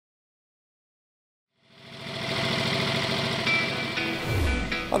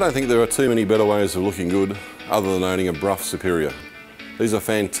I don't think there are too many better ways of looking good other than owning a Brough Superior. These are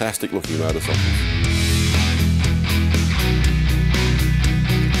fantastic looking motorcycles.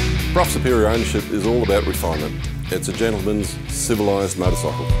 Brough Superior ownership is all about refinement. It's a gentleman's civilised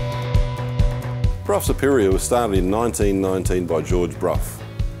motorcycle. Brough Superior was started in 1919 by George Brough.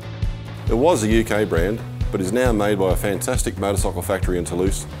 It was a UK brand, but is now made by a fantastic motorcycle factory in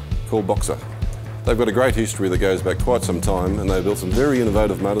Toulouse called Boxer. They've got a great history that goes back quite some time, and they've built some very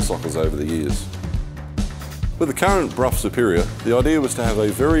innovative motorcycles over the years. With the current Brough Superior, the idea was to have a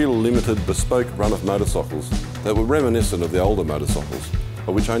very limited bespoke run of motorcycles that were reminiscent of the older motorcycles,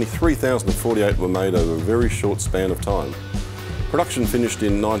 of which only 3,048 were made over a very short span of time. Production finished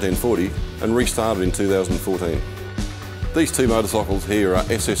in 1940 and restarted in 2014. These two motorcycles here are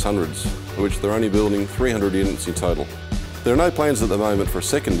SS100s, for which they're only building 300 units in total. There are no plans at the moment for a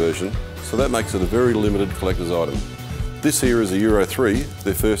second version, so that makes it a very limited collector's item. This here is a Euro 3,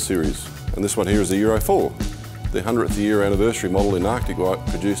 their first series, and this one here is a Euro 4, the 100th year anniversary model in Arctic White,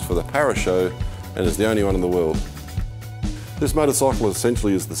 produced for the Paris show and is the only one in the world. This motorcycle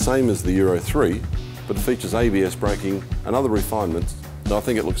essentially is the same as the Euro 3, but it features ABS braking and other refinements, and I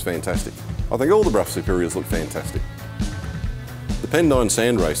think it looks fantastic. I think all the Brough Superiors look fantastic. The Pendine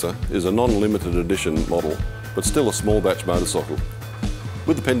Sand Racer is a non-limited edition model, but still a small batch motorcycle.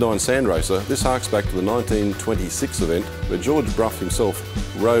 With the Pendine Sand Racer, this harks back to the 1926 event where George Brough himself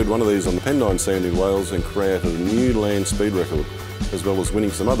rode one of these on the Pendine Sand in Wales and created a new land speed record, as well as winning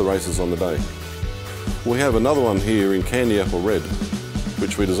some other races on the day. We have another one here in Candy Apple Red,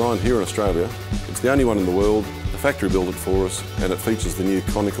 which we designed here in Australia. It's the only one in the world, the factory built it for us, and it features the new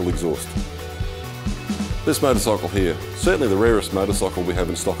conical exhaust. This motorcycle here, certainly the rarest motorcycle we have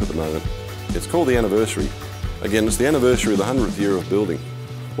in stock at the moment. It's called the Anniversary. Again, it's the anniversary of the 100th year of building.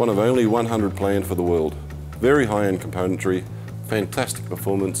 One of only 100 planned for the world. Very high-end componentry, fantastic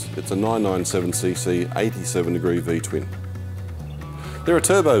performance. It's a 997cc 87-degree V-twin. There are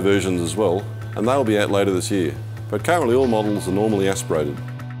turbo versions as well, and they'll be out later this year, but currently all models are normally aspirated.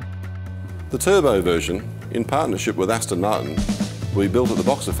 The turbo version, in partnership with Aston Martin, will be built at the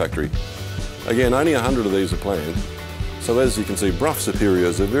Boxer factory. Again, only 100 of these are planned, so as you can see, Brough Superior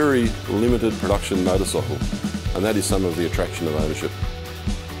is a very limited production motorcycle, and that is some of the attraction of ownership.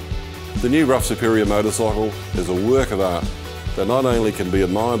 The new Brough Superior motorcycle is a work of art that not only can be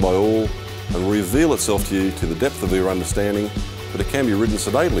admired by all and reveal itself to you to the depth of your understanding, but it can be ridden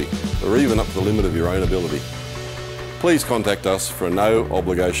sedately or even up to the limit of your own ability. Please contact us for a no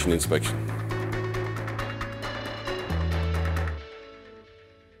obligation inspection.